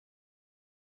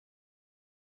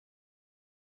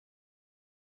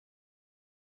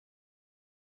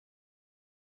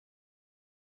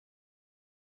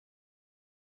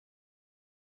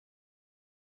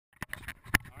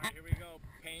know,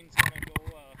 Payne's gonna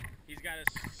go, he's got his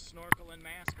snorkeling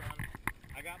mask on.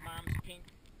 I got Mom's pink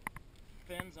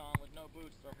fins on with no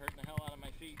boots. They're hurting the hell out of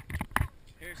my feet.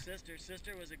 Here's Sister.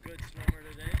 Sister was a good swimmer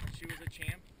today. She was a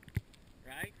champ,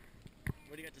 right?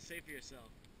 What do you got to say for yourself?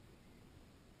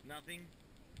 Nothing?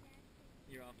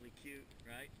 You're awfully cute,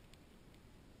 right?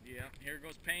 Yeah, here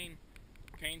goes Payne.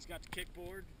 Payne's got the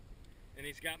kickboard, and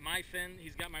he's got my fin,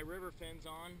 he's got my river fins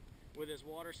on with his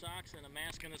water socks and a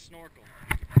mask and a snorkel.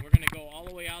 We're gonna go all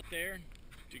the way out there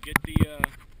to get the,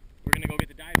 we're gonna go get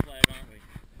the dive flag, aren't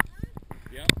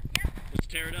we? Yep. Let's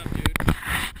tear it up, dude.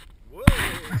 Whoa!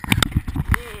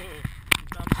 Whoa!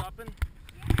 Thumbs upping?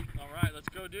 Alright, let's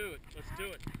go do it. Let's do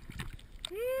it.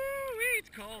 Woo-wee, it's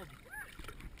cold.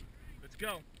 Let's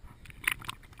go.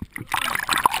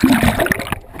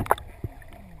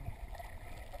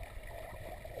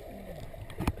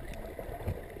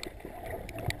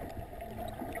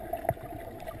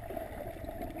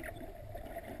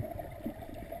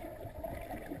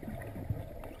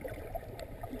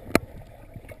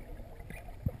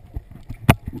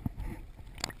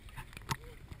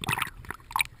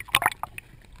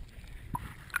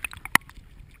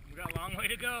 We got a long way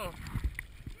to go.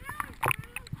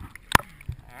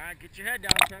 Alright, get your head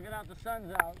down, check it out, the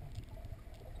sun's out.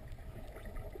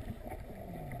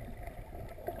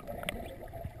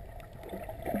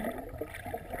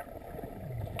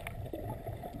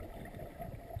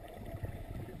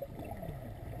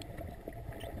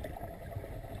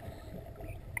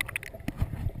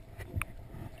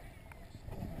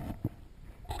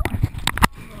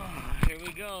 Here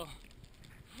we go.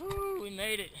 Woo, we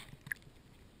made it.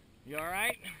 You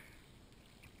alright?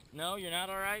 No, you're not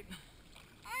alright?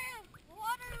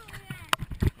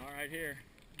 Alright, here.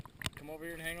 Come over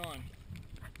here and hang on.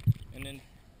 And then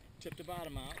tip the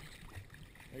bottom out.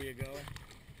 There you go.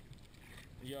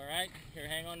 You alright? Here,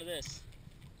 hang on to this.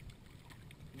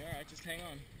 You alright? Just hang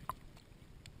on.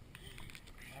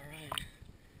 Alright.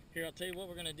 Here, I'll tell you what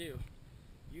we're going to do.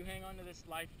 You hang on to this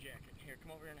life jacket. Here,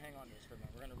 come over here and hang on to this for a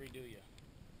minute. We're going to redo you.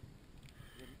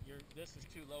 This is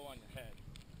too low on your head.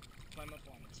 Climb up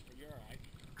on this, but you're alright.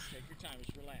 Take your time,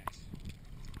 just relax.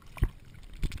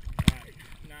 Alright,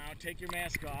 now take your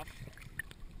mask off.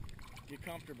 Get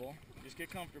comfortable. Just get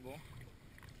comfortable.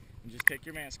 And just take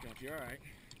your mask off. You're alright.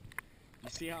 You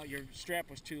see how your strap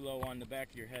was too low on the back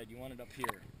of your head. You want it up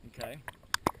here, okay?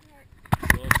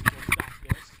 So let's stop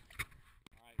this.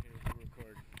 Alright, here, we'll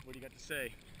record. What do you got to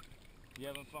say? You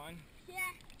having fun? Yeah.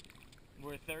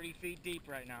 We're 30 feet deep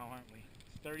right now, aren't we?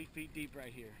 It's 30 feet deep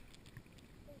right here.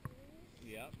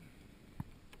 Yep.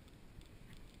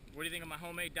 What do you think of my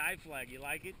homemade dive flag? You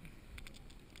like it?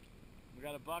 We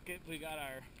got a bucket,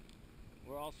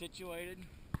 we're all situated.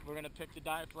 We're gonna pick the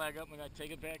dive flag up and we gotta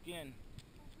take it back in.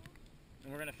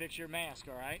 And we're gonna fix your mask,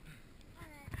 alright?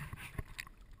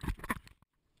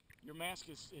 Your mask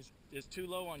is too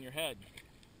low on your head.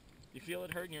 You feel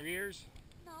it hurting your ears?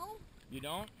 No. You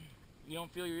don't? You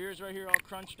don't feel your ears right here all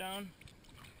crunched down?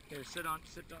 Here, sit on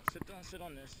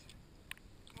this.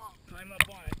 Climb up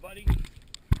on it, buddy.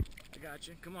 I got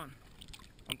you. Come on.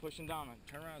 I'm pushing down on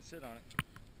it. Turn around and sit on it.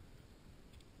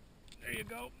 There you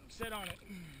go. Sit on it.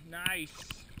 Nice.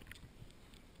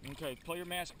 Okay, pull your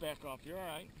mask back off. You're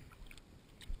alright.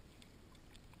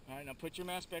 Alright, now put your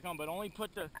mask back on, but only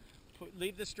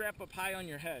leave the strap up high on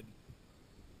your head.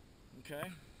 Okay?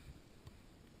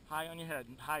 High on your head.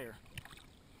 Higher.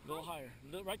 A little higher.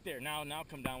 Right there. Now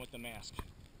come down with the mask.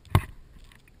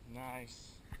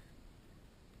 Nice.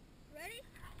 Ready?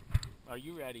 Are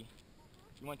you ready?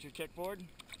 You want your kickboard?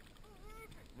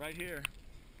 Right here.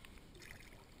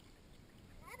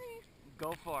 Ready?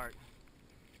 Go for it.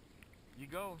 You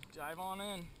go. Dive on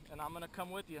in, and I'm going to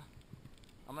come with you.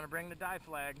 I'm going to bring the dive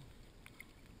flag.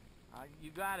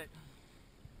 You got it.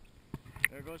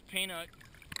 There goes Peanut.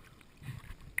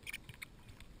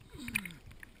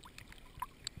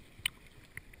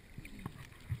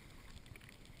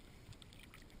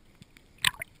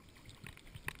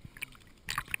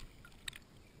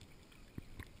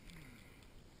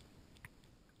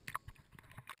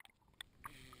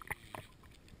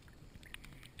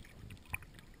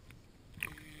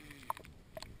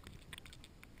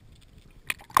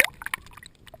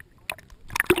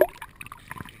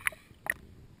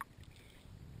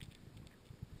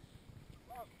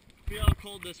 Feel how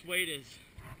cold this weight is.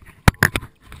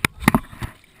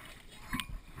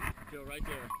 Feel right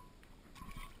there.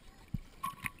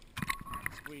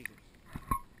 Squeeze it.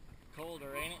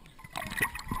 Colder, ain't it?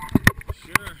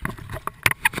 Sure.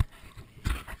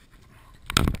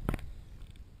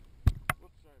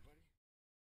 Whoops, sorry, buddy.